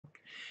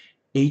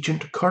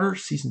Agent Carter,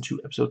 Season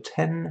 2, Episode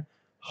 10,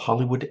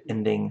 Hollywood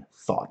Ending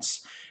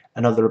Thoughts.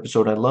 Another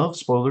episode I love.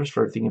 Spoilers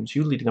for everything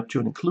MCU leading up to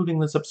and including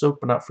this episode,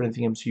 but not for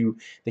anything MCU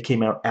that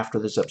came out after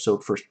this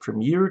episode first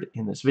premiered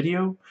in this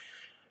video.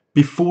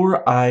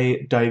 Before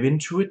I dive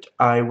into it,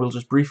 I will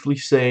just briefly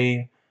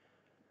say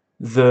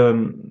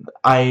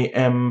I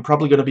am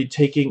probably going to be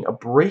taking a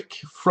break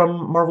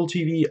from Marvel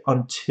TV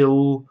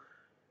until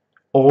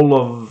all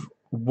of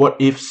What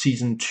If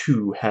Season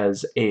 2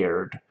 has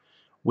aired,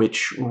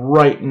 which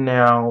right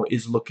now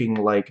is looking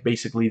like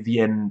basically the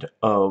end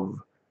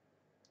of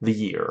the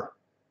year,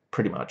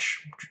 pretty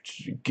much,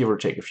 give or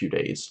take a few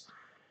days.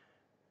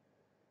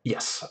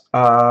 Yes.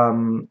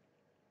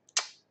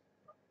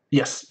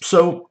 Yes,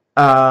 so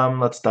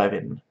let's dive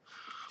in.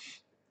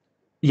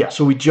 Yeah,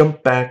 so we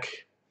jump back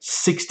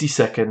 60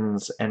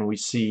 seconds and we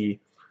see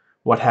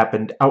what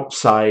happened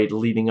outside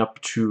leading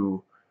up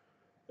to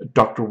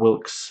Dr.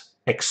 Wilkes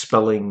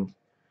expelling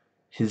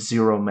his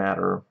zero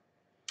matter.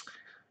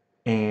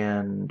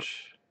 And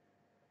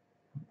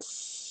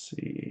let's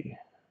see.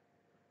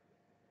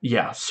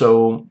 Yeah,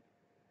 so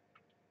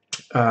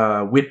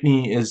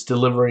Whitney is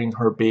delivering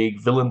her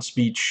big villain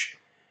speech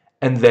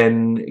and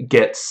then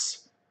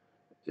gets,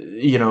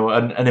 you know,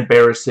 an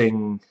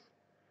embarrassing,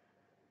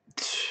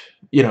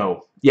 you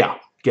know, yeah,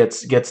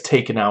 gets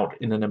taken out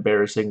in an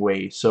embarrassing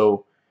way.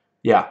 So,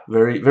 yeah,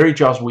 very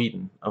Joss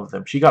Whedon of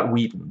them. She got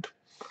Whedoned.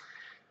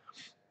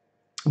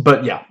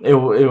 But yeah,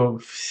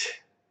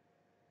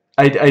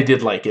 I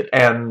did like it,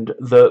 and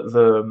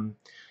the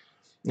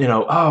you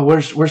know, oh,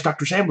 where's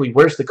Dr. Shambly?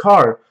 Where's the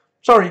car?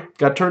 Sorry,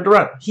 got turned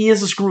around. He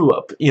is a screw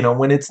up. You know,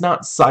 when it's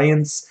not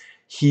science,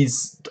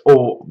 he's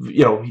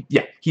you know,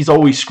 yeah, he's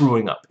always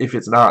screwing up if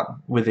it's not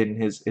within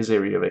his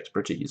area of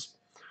expertise.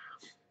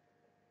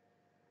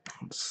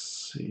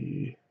 Let's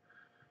see.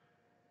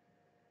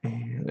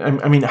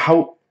 I mean,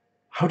 how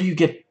do you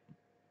get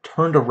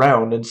turned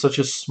around in such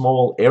a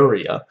small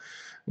area?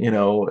 You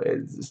know,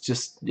 it's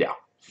just, yeah.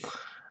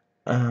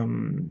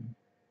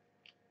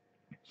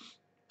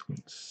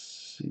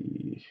 Let's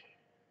see.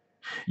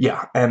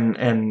 Yeah,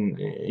 and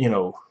you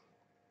know,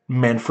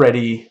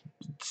 Manfredi,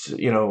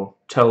 you know,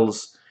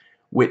 tells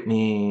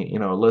Whitney, you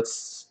know,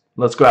 let's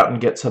go out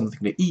and get something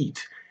to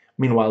eat.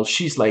 Meanwhile,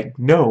 she's like,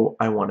 no,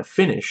 I want to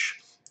finish.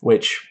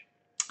 Which,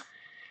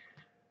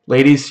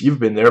 ladies, you've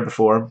been there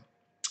before.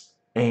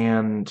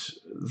 And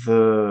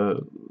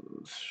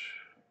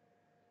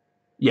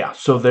yeah,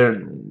 so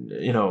they're,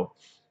 you know,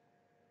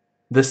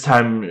 this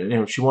time, you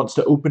know, she wants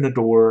to open a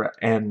door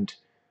and,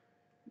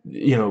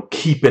 you know,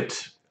 keep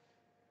it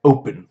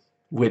open,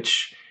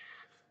 which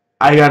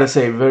I gotta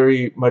say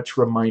very much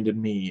reminded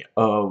me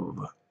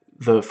of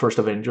the first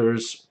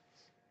Avengers.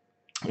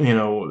 You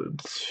know,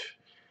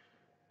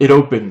 it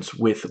opens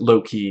with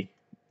Loki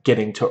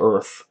getting to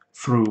Earth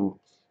through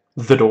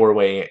the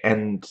doorway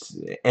and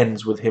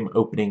ends with him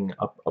opening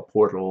up a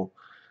portal,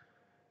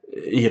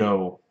 you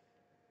know,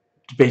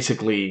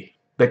 basically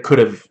that could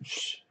have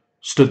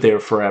stood there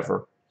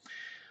forever.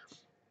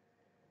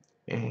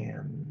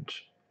 And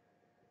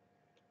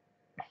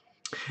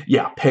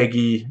yeah,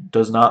 Peggy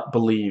does not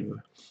believe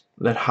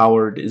that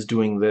Howard is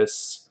doing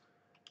this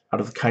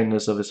out of the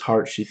kindness of his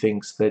heart. She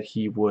thinks that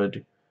he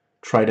would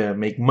try to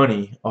make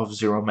money off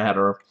zero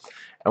matter.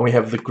 And we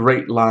have the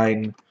great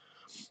line,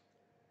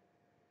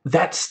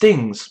 that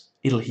stings,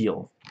 it'll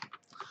heal.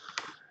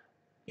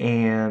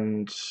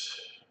 And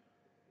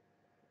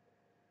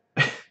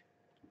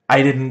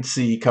I didn't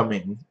see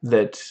coming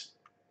that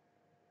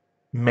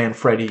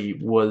Manfredi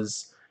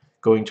was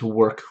going to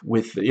work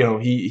with, you know,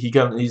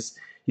 he's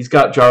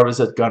got Jarvis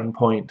at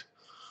gunpoint.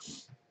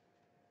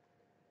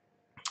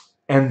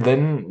 And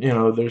then, you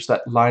know, there's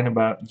that line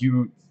about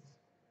you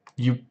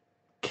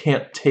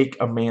can't take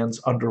a man's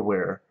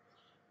underwear.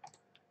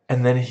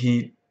 And then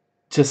he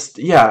just,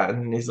 yeah,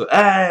 and he's like,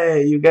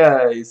 hey, you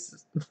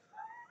guys.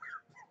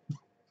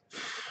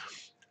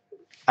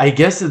 I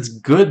guess it's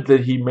good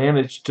that he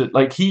managed to,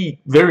 like, he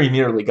very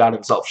nearly got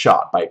himself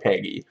shot by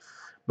Peggy.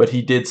 But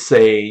he did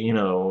say, you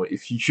know,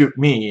 if you shoot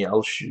me,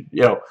 I'll shoot,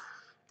 you know,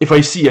 if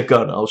I see a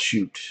gun, I'll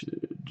shoot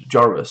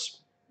Jarvis.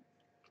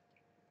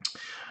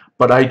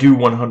 But I do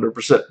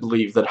 100%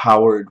 believe that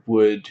Howard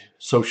would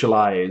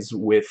socialize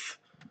with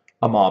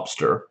a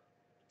mobster.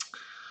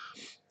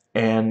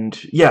 And,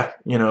 yeah,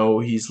 you know,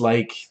 he's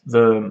like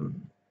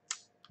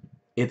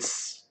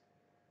it's,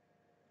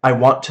 I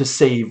want to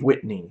save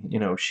Whitney. You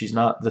know, she's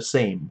not the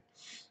same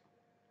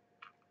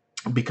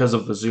because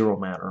of the zero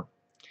matter.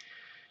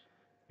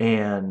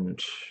 And,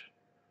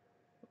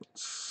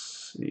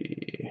 let's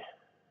see.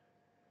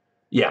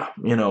 Yeah,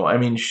 you know, I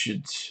mean,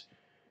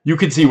 you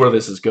can see where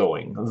this is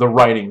going. The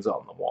writing's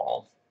on the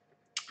wall.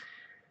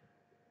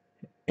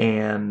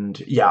 And,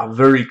 yeah,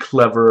 very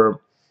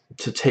clever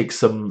to take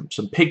some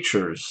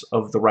pictures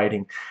of the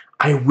writing.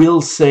 I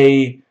will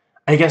say,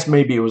 I guess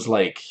maybe it was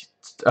like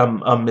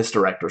a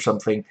misdirect or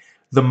something.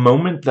 The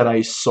moment that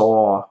I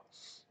saw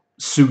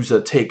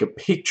Sousa take a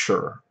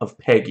picture of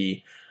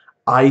Peggy,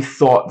 I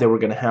thought they were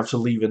going to have to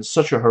leave in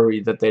such a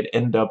hurry that they'd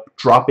end up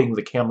dropping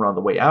the camera on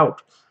the way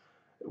out.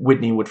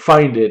 Whitney would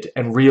find it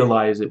and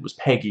realize it was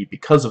Peggy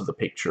because of the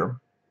picture.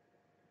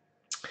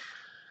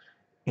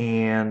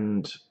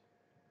 And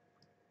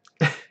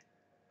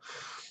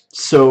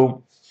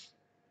so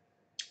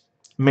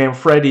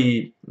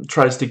Manfredi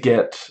tries to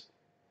get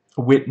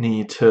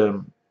Whitney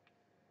to,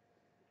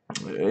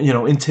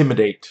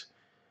 intimidate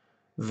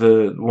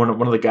one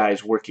of the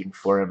guys working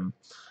for him.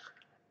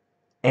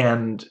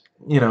 And,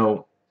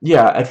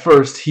 yeah, at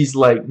first he's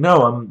like,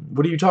 no,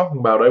 what are you talking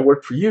about? I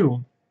work for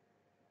you.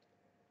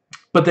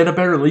 But then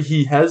apparently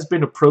he has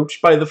been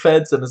approached by the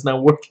feds and is now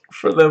working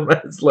for them.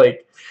 It's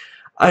like,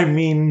 I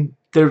mean,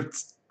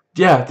 there's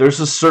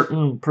a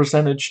certain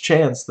percentage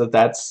chance that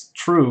that's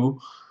true.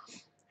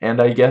 And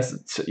I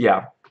guess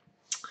yeah.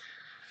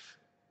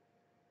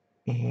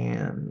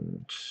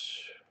 And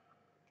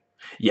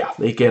yeah,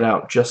 they get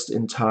out just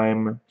in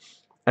time.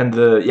 And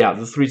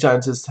the three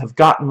scientists have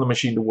gotten the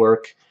machine to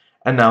work,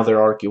 and now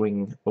they're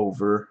arguing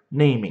over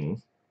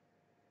naming.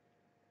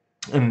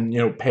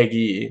 And,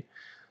 Peggy,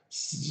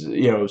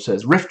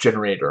 says rift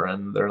generator,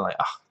 and they're like,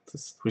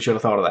 we should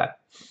have thought of that.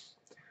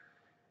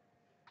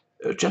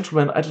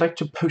 Gentlemen, I'd like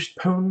to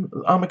postpone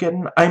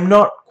Armageddon. I'm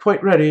not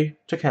quite ready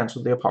to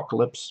cancel the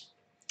apocalypse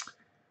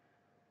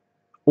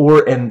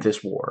or end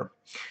this war.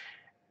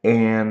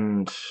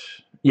 And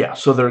yeah,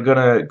 so they're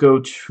gonna go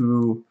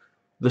to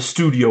the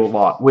studio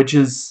lot, which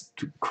is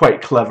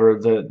quite clever.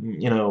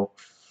 No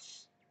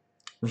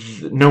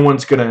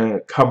one's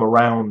gonna come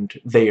around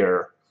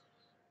there,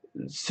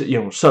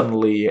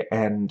 suddenly,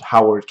 and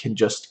Howard can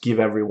just give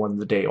everyone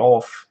the day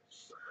off.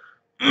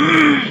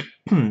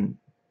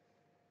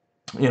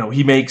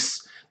 He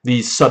makes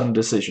these sudden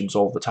decisions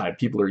all the time.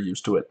 People are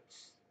used to it.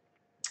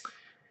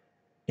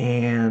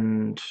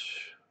 And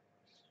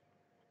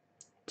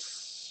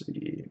let's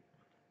see.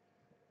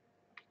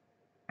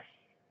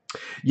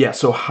 Yeah,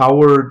 so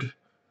Howard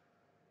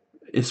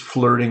is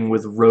flirting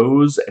with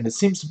Rose, and it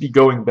seems to be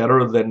going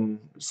better than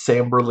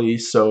Samberly,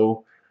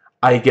 so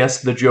I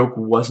guess the joke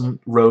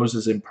wasn't Rose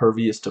is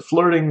impervious to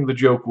flirting, the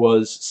joke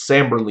was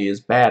Samberly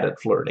is bad at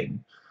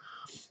flirting.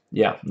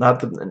 Yeah,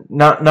 not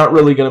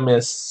really gonna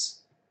miss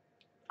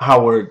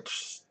Howard,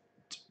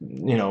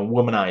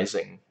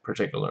 womanizing,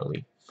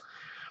 particularly.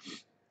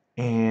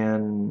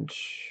 And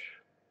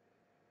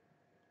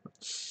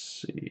let's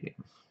see.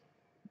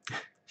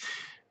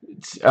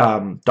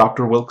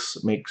 Dr.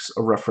 Wilkes makes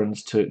a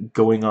reference to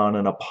going on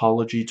an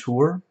apology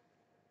tour.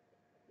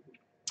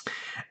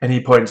 And he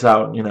points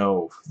out,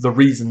 the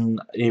reason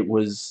it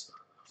was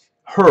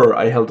her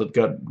I held at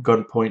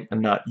gunpoint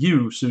and not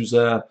you,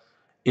 Sousa,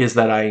 is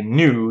that I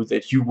knew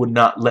that you would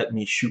not let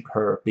me shoot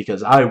her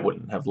because I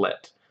wouldn't have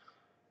let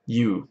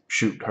you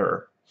shoot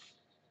her.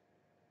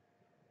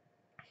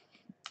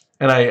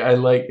 And I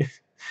like...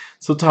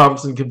 So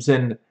Thompson comes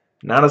in,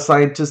 not a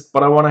scientist,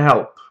 but I want to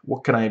help.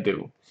 What can I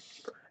do?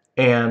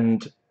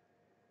 And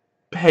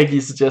Peggy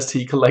suggests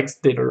he collects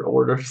dinner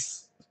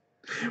orders,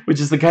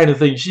 which is the kind of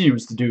thing she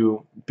used to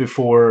do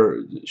before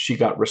she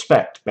got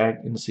respect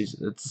back in at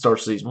the start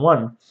of season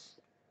 1.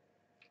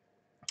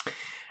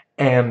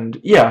 And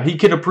yeah, he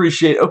can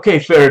appreciate, okay,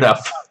 fair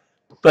enough.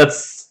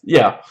 That's,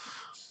 yeah.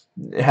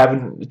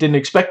 Didn't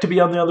expect to be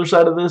on the other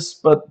side of this,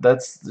 but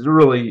that's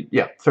really,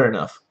 yeah, fair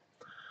enough.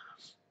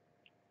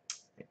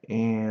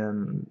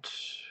 And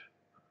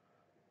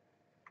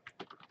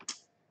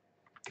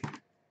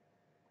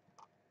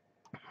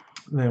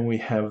then we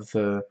have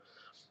the...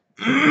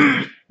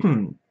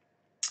 Damn,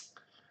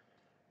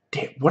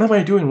 what am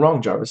I doing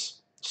wrong,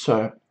 Jarvis?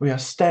 Sir, we are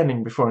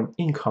standing before an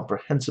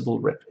incomprehensible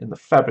rip in the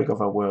fabric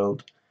of our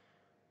world.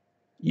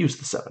 Use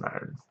the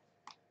 7-iron.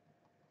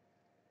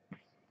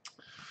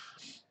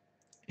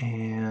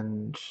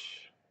 And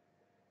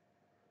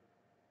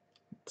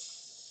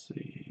let's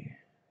see.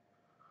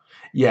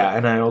 Yeah,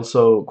 and I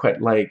also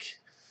quite like,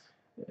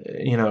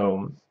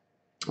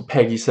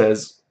 Peggy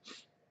says,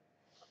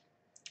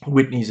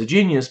 Whitney's a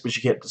genius, but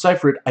she can't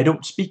decipher it. I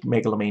don't speak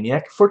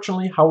megalomaniac.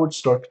 Fortunately, Howard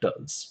Stark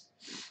does.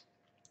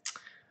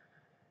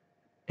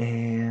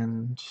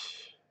 And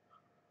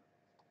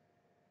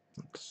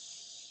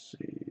let's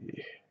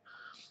see.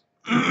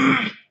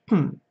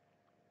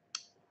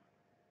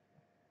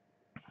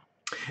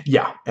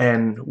 Yeah,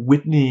 and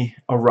Whitney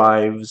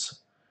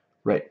arrives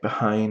right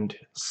behind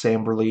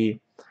Samberly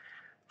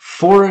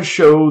for a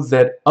show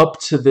that up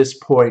to this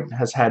point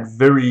has had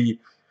very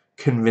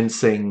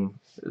convincing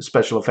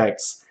special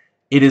effects.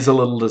 It is a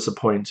little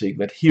disappointing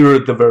that here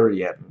at the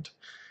very end,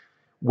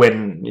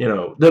 when,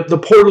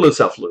 the portal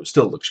itself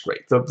still looks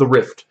great, the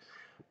rift,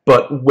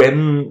 but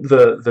when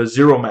the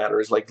zero matter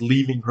is like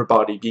leaving her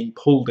body, being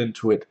pulled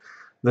into it,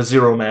 the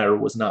zero matter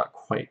was not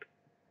quite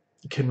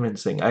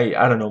convincing.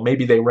 I don't know,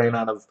 maybe they ran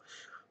out of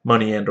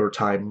money and or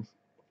time.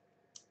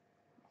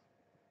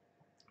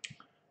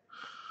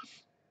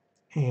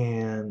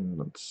 And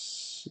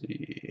let's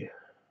see.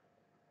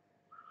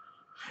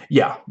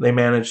 Yeah, they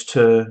managed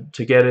to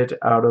get it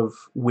out of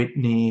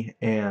Whitney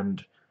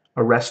and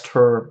arrest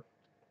her.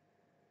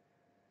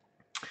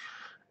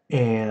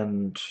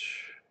 And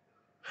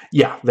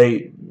yeah,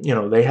 they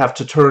have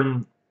to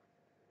turn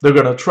they're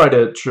gonna try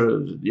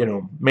to, you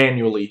know,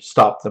 manually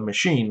stop the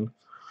machine,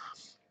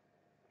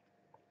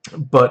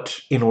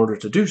 but in order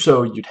to do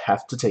so, you'd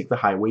have to take the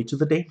highway to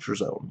the danger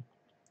zone.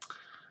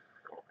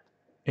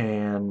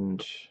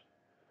 And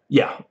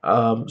yeah,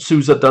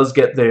 Sousa does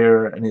get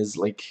there and is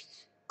like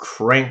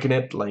cranking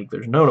it like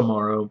there's no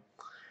tomorrow,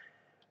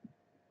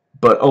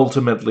 but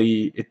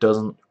ultimately it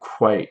doesn't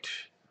quite.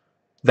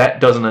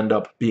 That doesn't end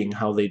up being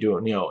how they do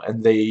it, you know,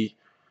 and they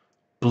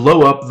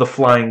blow up the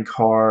flying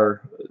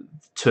car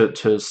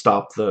to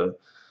stop the.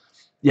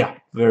 Yeah,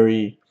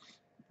 very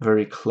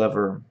very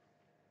clever.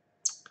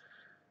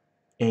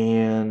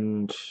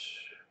 And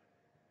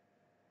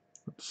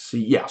let's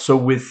see, yeah, so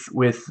with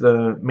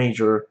the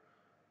major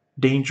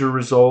danger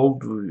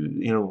resolved,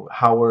 you know,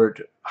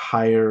 Howard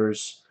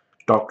hires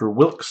Dr.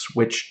 Wilkes,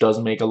 which does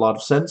make a lot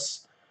of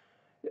sense.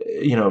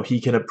 You know,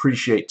 he can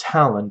appreciate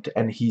talent,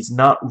 and he's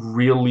not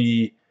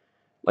really,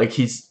 like,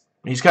 he's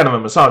kind of a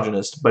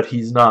misogynist, but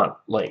he's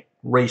not, like,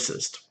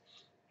 racist.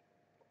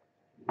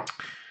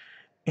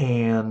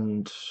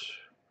 And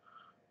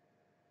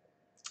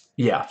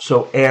yeah,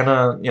 so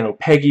Anna, you know,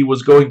 Peggy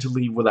was going to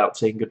leave without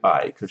saying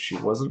goodbye because she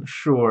wasn't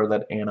sure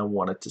that Anna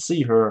wanted to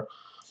see her,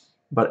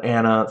 but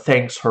Anna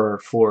thanks her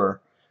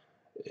for,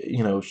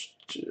 you know,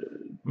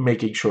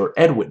 making sure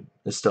Edwin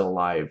is still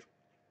alive.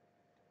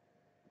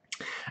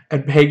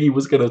 And Peggy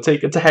was gonna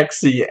take a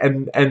taxi,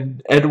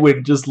 and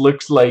Edwin just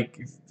looks like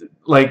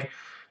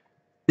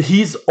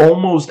he's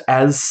almost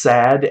as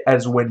sad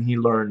as when he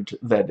learned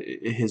that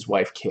his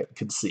wife can't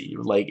conceive.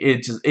 Like,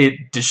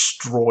 it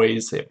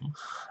destroys him.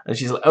 And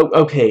she's like, oh,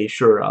 okay,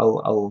 sure,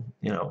 I'll,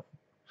 you know.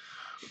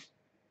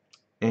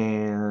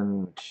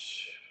 And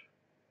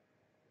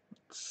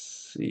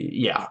let's see,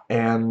 yeah,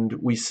 and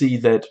we see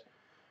that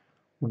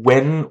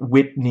when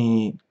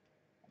Whitney,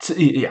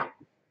 yeah,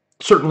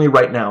 certainly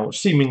right now,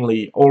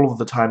 seemingly all of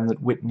the time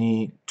that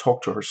Whitney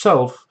talked to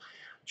herself,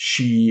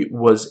 she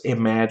was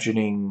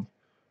imagining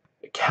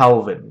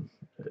Calvin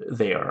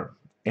there.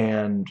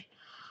 And,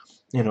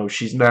 you know,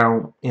 she's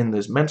now in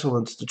this mental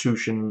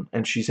institution,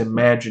 and she's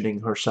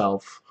imagining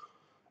herself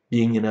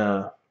being in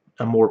a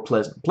more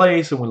pleasant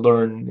place, and we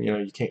learn, you know,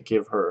 you can't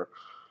give her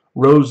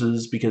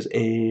roses because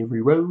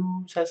every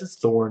rose has its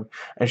thorn,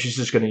 and she's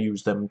just going to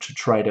use them to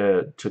try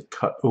to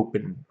cut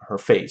open her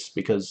face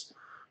because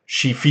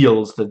she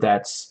feels that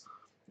that's,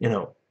 you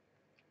know,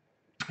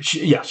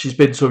 she's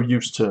been so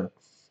used to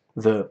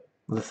the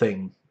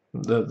thing,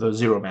 the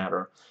zero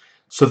matter.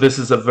 So this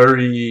is a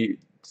very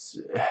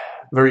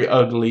very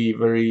ugly,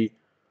 very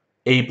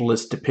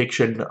ableist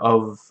depiction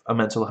of a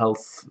mental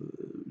health,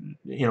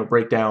 you know,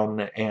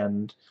 breakdown.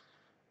 And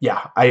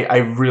yeah, I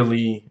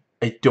really,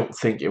 I don't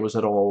think it was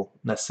at all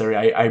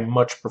necessary. I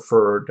much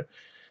preferred,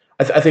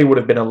 I think it would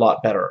have been a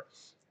lot better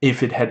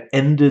if it had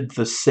ended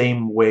the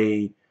same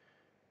way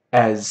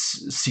as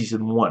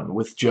season 1,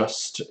 with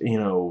just, you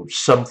know,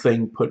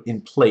 something put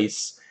in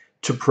place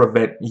to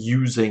prevent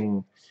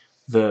using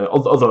the,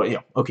 although, yeah,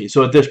 okay,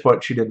 so at this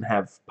point she didn't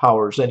have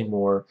powers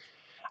anymore.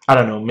 I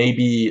don't know,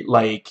 maybe,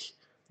 like,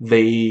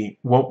 they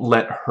won't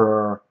let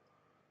her,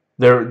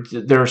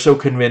 they're so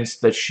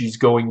convinced that she's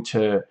going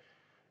to,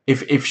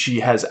 if she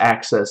has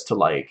access to,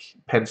 like,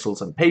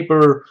 pencils and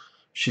paper,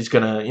 she's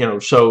gonna, you know,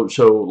 so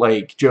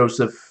like,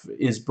 Joseph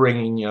is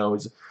bringing, you know,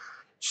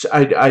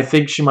 I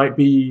think she might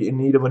be in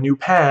need of a new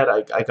pad.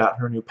 I got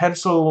her a new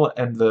pencil,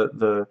 and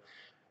the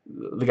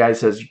guy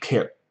says, you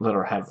can't let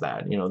her have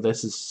that. You know,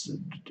 this is,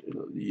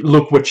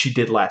 look what she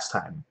did last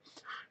time.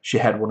 She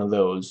had one of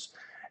those.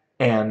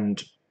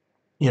 And,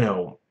 you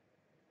know,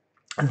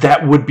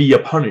 that would be a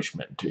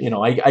punishment. You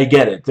know, I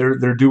get it.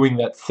 They're doing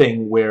that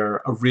thing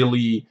where a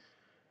really,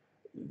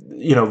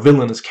 you know,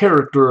 villainous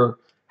character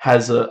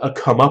has a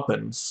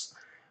comeuppance,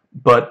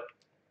 but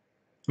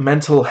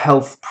mental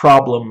health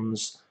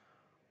problems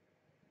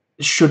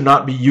should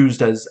not be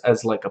used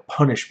as like a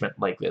punishment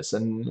like this.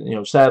 And, you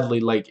know, sadly,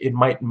 like, it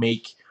might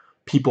make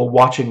people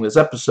watching this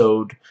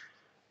episode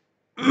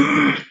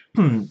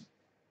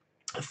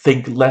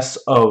think less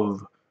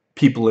of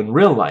people in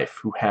real life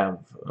who have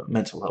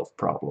mental health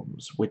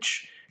problems,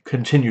 which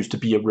continues to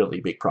be a really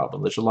big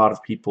problem. There's a lot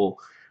of people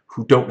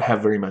who don't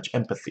have very much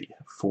empathy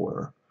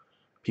for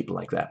people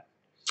like that.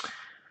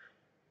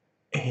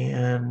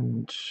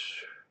 And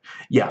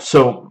yeah,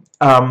 so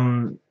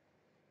I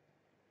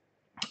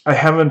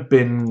haven't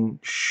been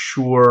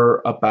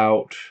sure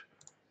about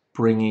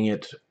bringing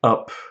it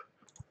up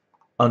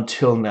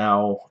until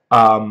now.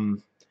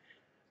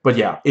 But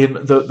yeah, in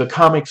the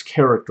comics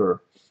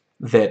character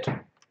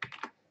that,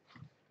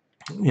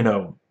 you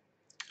know,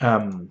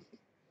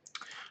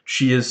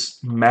 she is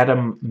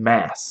Madame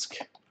Mask.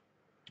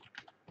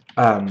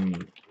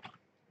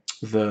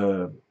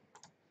 The,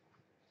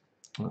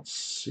 let's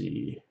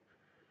see,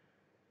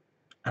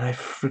 and I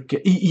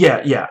forget.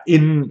 Yeah.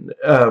 In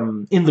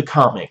the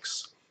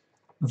comics,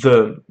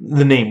 the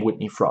name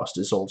Whitney Frost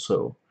is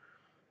also,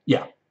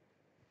 yeah,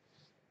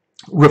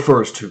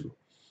 refers to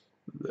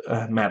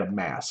Madame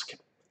Mask.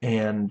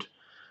 And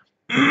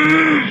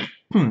I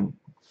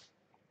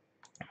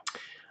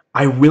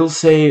will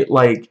say,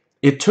 like,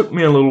 it took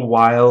me a little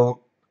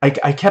while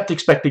I kept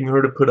expecting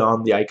her to put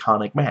on the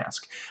iconic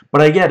mask.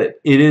 But I get it.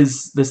 It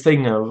is this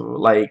thing of,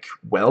 like,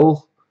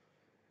 well,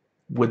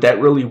 would that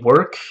really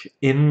work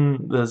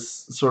in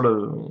this sort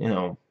of, you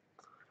know...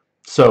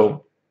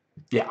 So,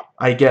 yeah,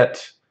 I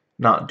get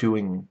not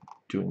doing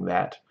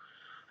that.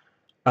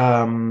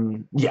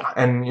 Yeah,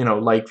 and, you know,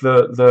 like,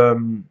 there's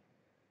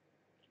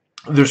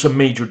some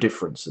major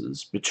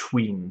differences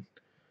between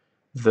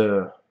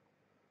the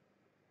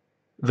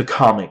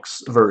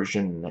comics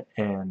version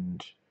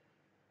and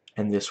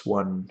this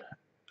one.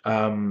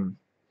 Um,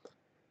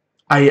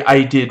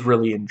 I did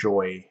really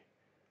enjoy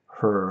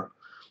her.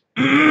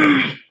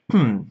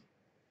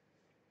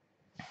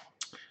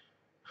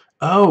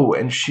 Oh,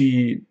 and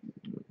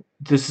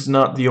this is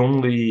not the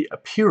only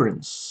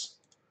appearance.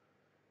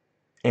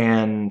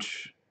 And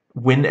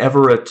Win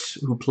Everett,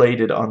 who played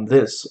it on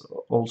this,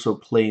 also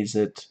plays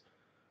it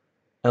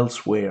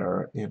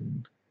elsewhere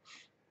in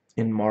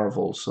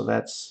Marvel. So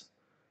that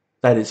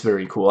is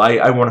very cool. I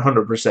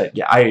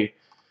 100%,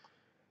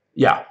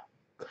 yeah.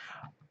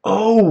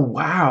 Oh,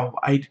 wow.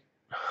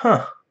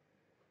 Huh.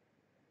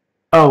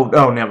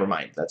 Oh, never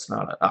mind. That's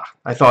not it.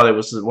 I thought it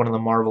was one of the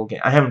Marvel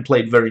games. I haven't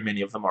played very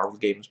many of the Marvel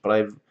games, but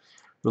I've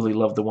really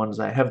loved the ones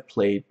I have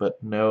played, but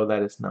no,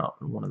 that is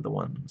not one of the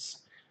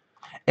ones.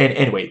 And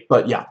anyway,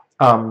 but yeah,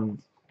 you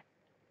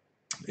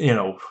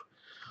know,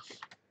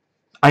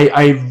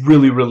 I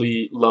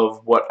really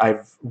love what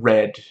I've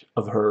read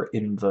of her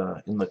in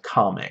the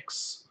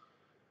comics.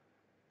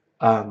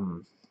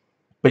 But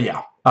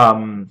yeah,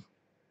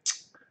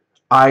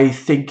 I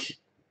think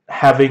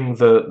having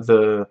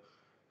the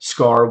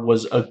scar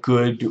was a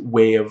good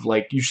way of,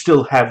 like, you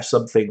still have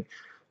something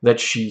that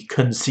she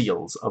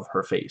conceals of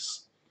her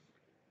face.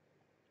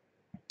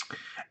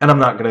 And I'm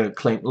not gonna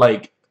claim,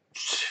 like,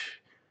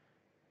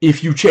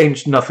 if you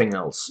changed nothing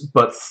else,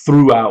 but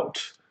throughout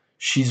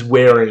she's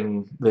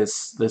wearing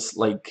this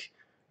like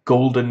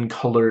golden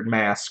colored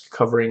mask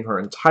covering her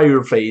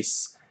entire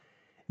face,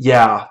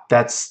 yeah,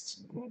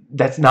 that's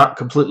not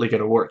completely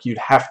gonna work. You'd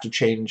have to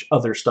change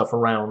other stuff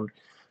around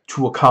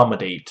to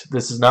accommodate.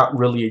 This is not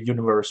really a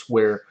universe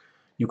where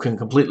you can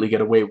completely get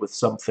away with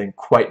something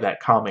quite that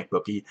comic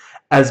booky,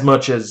 as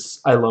much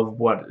as I love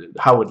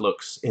how it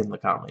looks in the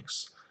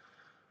comics.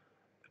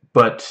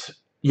 But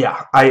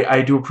yeah,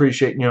 I do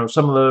appreciate, you know,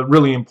 some of the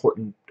really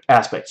important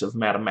aspects of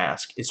Madame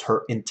Mask is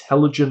her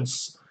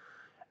intelligence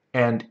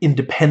and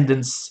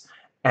independence,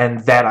 and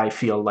that I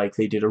feel like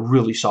they did a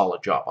really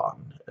solid job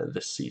on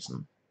this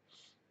season.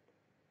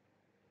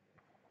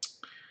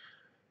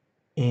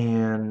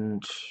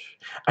 And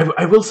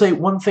I will say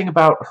one thing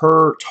about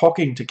her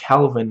talking to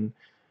Calvin,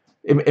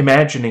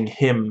 imagining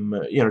him,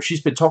 you know, she's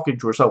been talking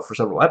to herself for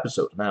several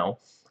episodes now.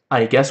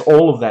 I guess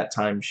all of that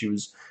time she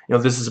was, you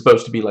know, this is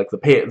supposed to be like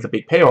the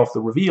big payoff, the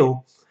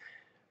reveal.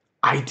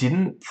 I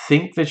didn't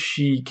think that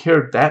she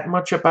cared that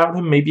much about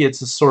him. Maybe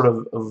it's a sort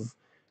of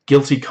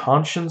guilty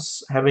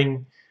conscience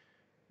having,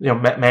 you know,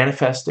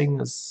 manifesting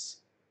as,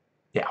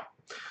 yeah.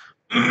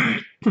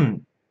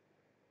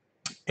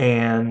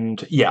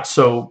 And yeah,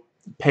 so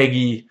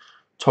Peggy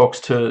talks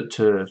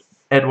to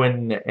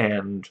Edwin,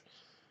 and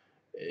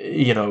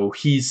you know,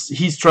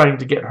 he's trying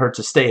to get her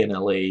to stay in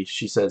LA.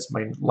 She says,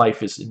 my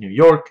life is in New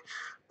York.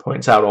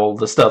 Points out all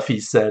the stuff he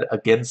said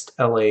against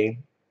LA.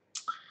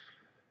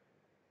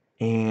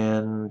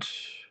 And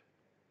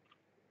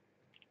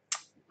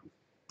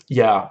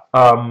yeah,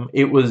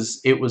 it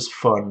was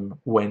fun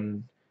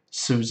when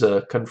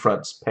Sousa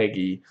confronts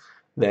Peggy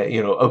that,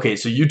 you know, okay,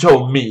 so you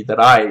told me that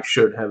I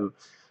should have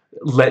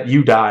let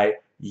you die.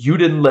 You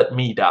didn't let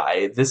me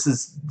die. This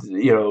is,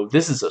 you know,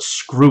 this is a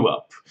screw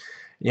up.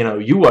 You know,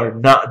 you are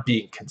not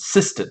being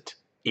consistent,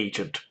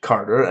 Agent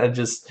Carter. And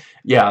just,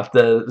 yeah,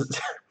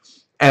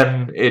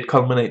 and it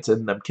culminates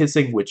in them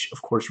kissing, which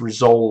of course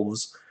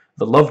resolves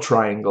the love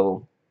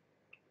triangle.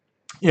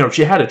 You know,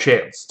 she had a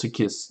chance to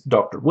kiss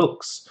Dr.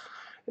 Wilkes.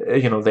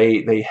 You know,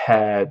 they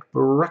had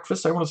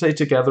breakfast, I want to say,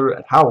 together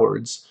at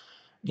Howard's.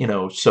 You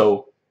know,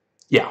 so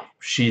yeah,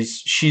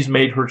 she's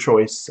made her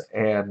choice,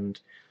 and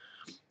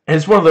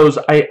it's one of those,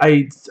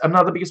 I'm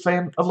not the biggest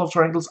fan of love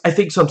triangles. I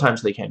think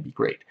sometimes they can be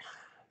great.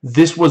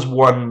 This was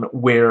one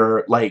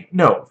where, like,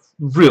 no,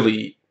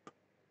 really,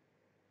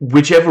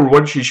 whichever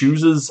one she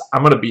chooses,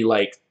 I'm gonna be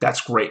like,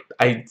 that's great.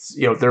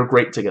 You know, they're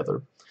great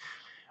together.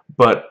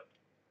 But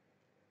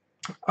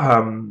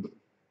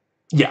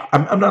yeah,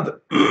 I'm not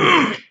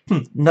the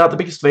not the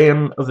biggest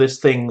fan of this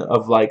thing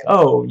of, like,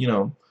 oh, you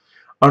know,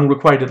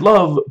 unrequited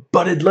love,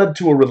 but it led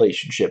to a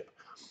relationship.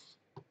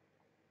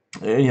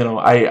 You know,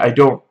 I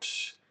don't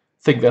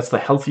think that's the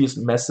healthiest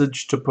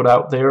message to put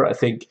out there. I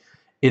think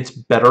it's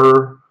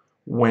better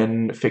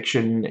when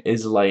fiction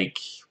is like,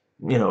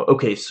 you know,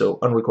 okay, so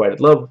unrequited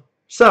love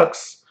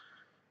sucks,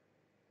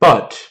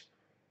 but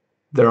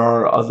there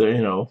are other,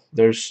 you know,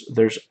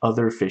 there's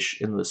other fish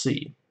in the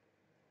sea.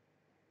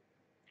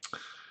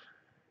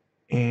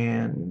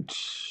 And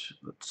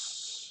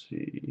let's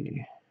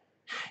see.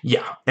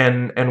 Yeah,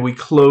 and we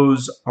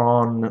close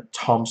on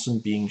Thompson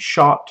being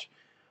shot,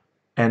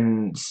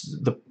 and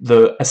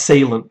the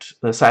assailant,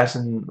 the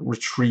assassin,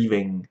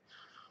 retrieving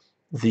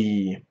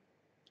the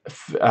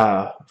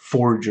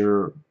forged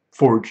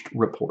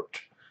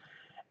report.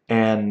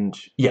 And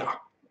yeah,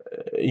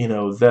 you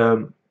know,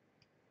 the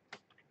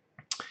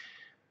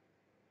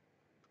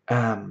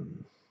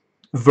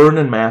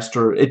Vernon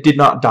Master, it did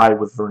not die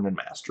with Vernon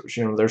Masters.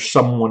 You know, there's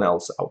someone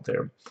else out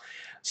there.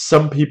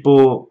 Some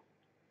people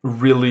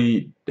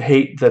really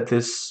hate that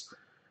this,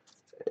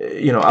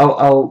 you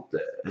know,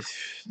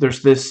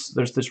 there's this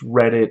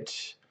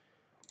Reddit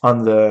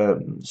on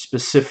the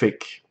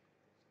specific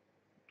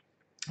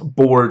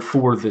board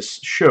for this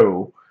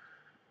show.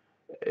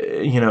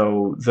 You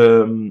know,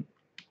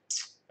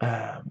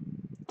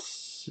 let's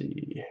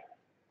see.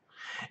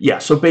 Yeah,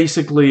 so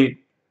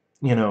basically,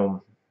 you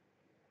know,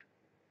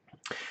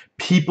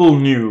 people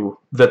knew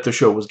that the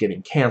show was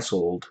getting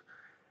canceled,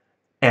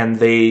 and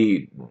they,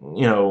 you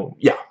know,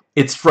 yeah,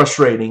 it's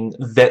frustrating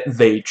that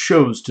they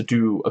chose to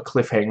do a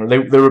cliffhanger.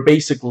 They were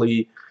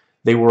basically,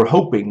 they were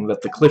hoping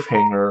that the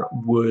cliffhanger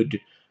would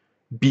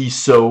be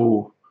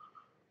so,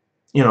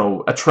 you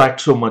know,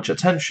 attract so much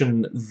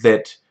attention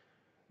that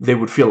they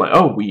would feel like,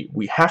 oh,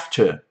 we have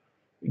to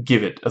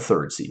give it a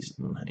third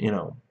season, you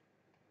know.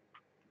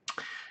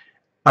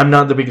 I'm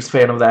not the biggest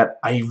fan of that.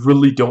 I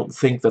really don't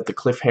think that the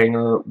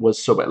cliffhanger was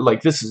so bad.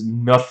 Like, this is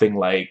nothing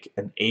like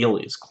an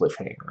Alias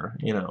cliffhanger,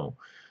 you know.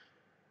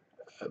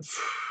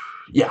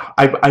 Yeah,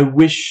 I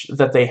wish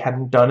that they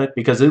hadn't done it,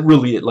 because it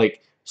really,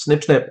 like,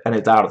 snip snip and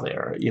it's out of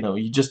there. You know,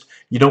 you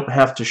don't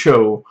have to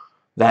show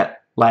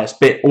that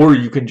last bit, or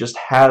you can just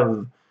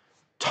have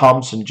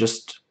Thompson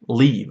just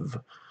leave,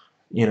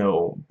 you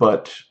know,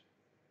 but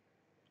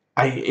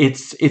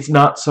it's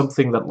not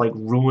something that, like,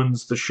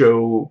 ruins the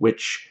show,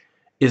 which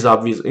is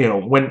obvious. You know,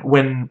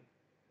 when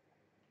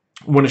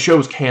a show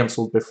is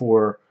canceled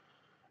before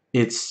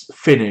it's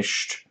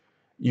finished,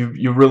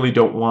 you really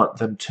don't want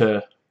them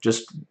to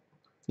just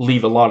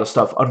leave a lot of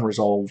stuff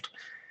unresolved.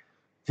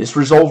 This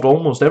resolved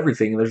almost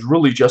everything. There's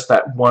really just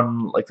that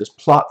one, like, this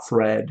plot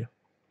thread.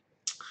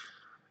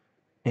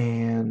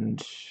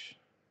 And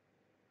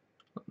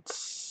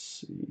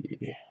let's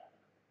see.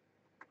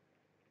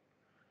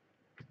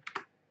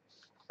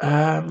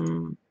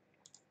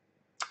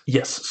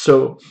 Yes,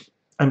 so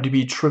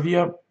IMDb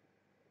trivia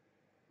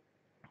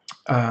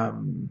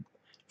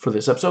for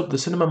this episode. The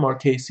cinema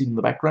marquee scene in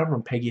the background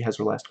when Peggy has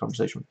her last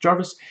conversation with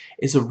Jarvis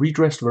is a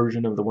redressed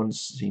version of the one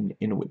seen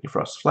in a Whitney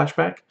Frost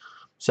flashback,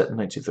 set in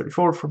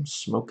 1934 from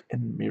Smoke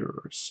and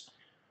Mirrors.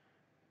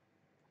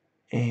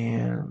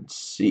 And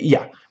see,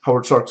 yeah,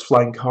 Howard Stark's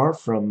flying car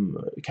from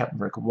Captain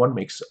America 1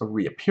 makes a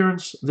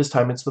reappearance. This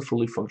time it's the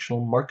fully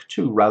functional Mark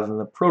II rather than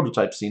the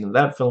prototype scene in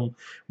that film,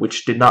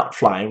 which did not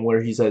fly, and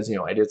where he says, you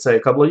know, I did say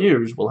a couple of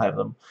years we'll have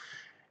them.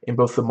 In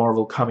both the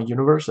Marvel comic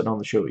universe and on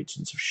the show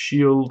Agents of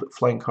S.H.I.E.L.D.,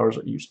 flying cars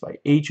are used by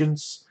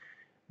agents.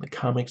 In the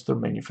comics, they're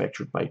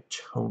manufactured by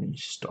Tony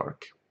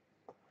Stark.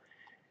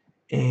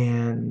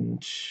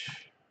 And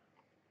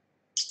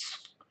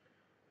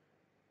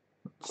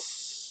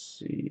let's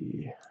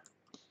see.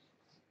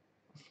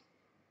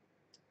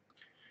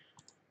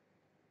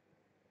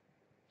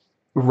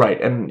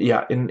 Right, and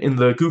yeah, in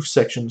the goof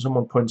section,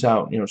 someone points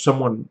out, you know,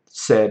 someone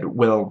said,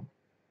 well,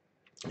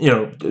 you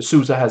know,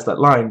 Sousa has that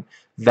line,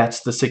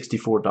 that's the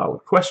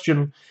 $64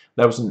 question.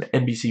 That was an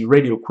NBC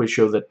radio quiz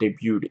show that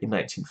debuted in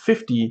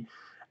 1950,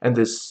 and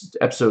this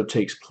episode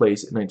takes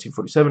place in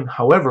 1947.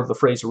 However, the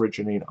phrase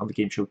originated on the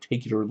game show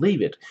Take It or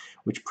Leave It,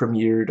 which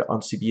premiered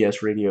on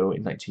CBS Radio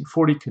in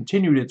 1940,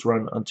 continued its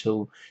run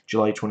until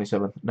July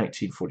 27,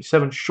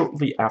 1947,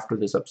 shortly after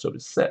this episode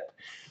is set.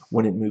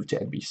 When it moved to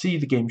NBC,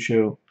 the game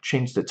show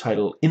changed the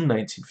title in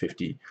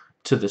 1950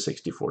 to the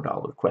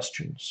 $64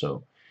 question.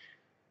 So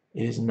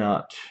it is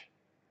not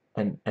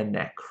an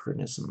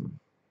anachronism.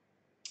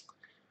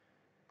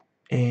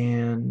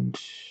 And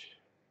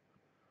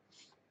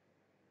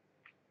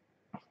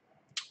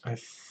I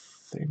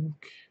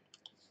think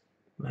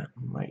that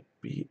might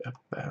be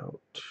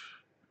about...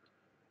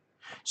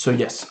 So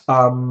yes,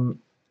 I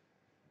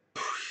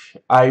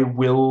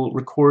will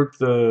record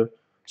the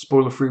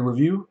spoiler-free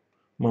review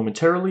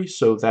momentarily,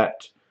 so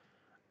that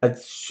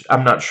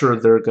I'm not sure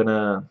they're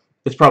gonna...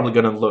 It's probably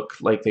gonna look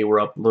like they were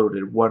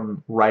uploaded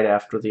one right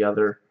after the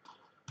other.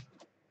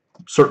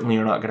 Certainly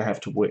you're not gonna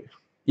have to wait.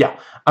 Yeah,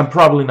 I'm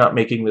probably not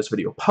making this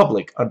video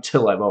public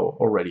until I've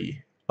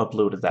already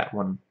uploaded that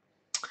one.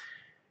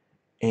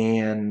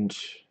 And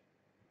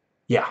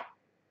yeah,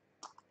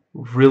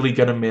 really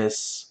gonna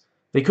miss...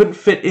 They couldn't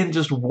fit in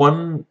just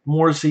one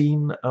more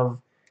scene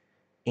of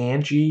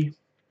Angie,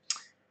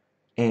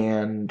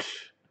 and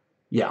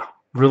yeah,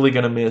 really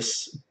gonna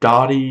miss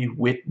Dottie,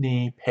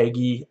 Whitney,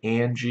 Peggy,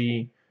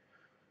 Angie,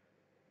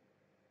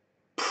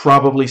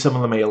 probably some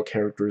of the male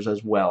characters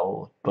as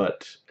well,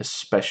 but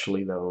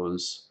especially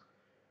those.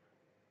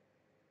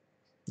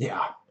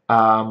 Yeah,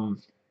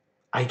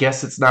 I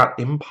guess it's not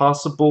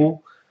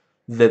impossible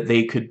that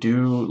they could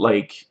do,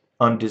 like,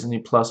 on Disney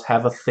Plus,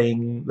 have a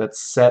thing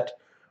that's set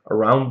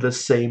around the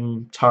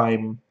same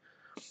time.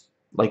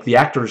 Like, the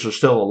actors are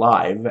still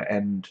alive,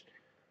 and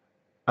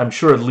I'm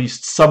sure at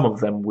least some of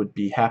them would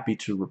be happy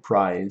to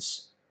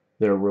reprise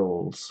their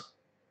roles.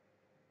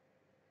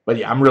 But But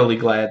yeah, I'm really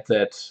glad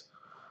that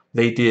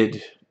they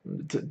did.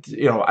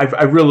 You know,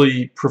 I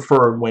really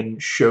prefer when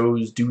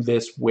shows do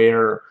this,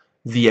 where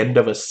the end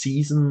of a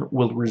season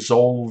will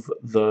resolve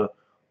the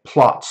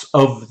plots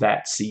of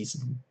that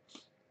season.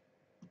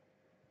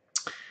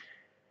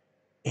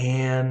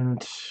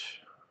 And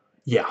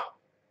yeah,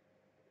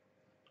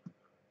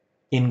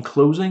 in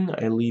closing,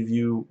 I leave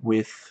you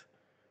with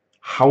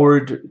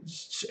Howard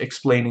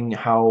explaining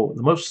how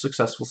the most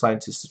successful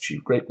scientists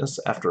achieve greatness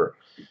after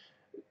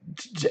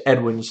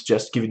Edwin's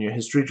just giving you a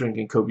history,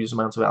 drinking copious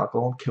amounts of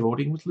alcohol,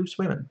 cavorting with loose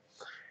women.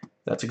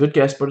 That's a good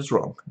guess, but it's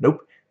wrong.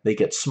 Nope. They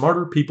get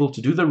smarter people to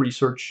do their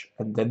research,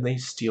 and then they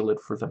steal it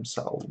for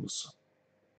themselves.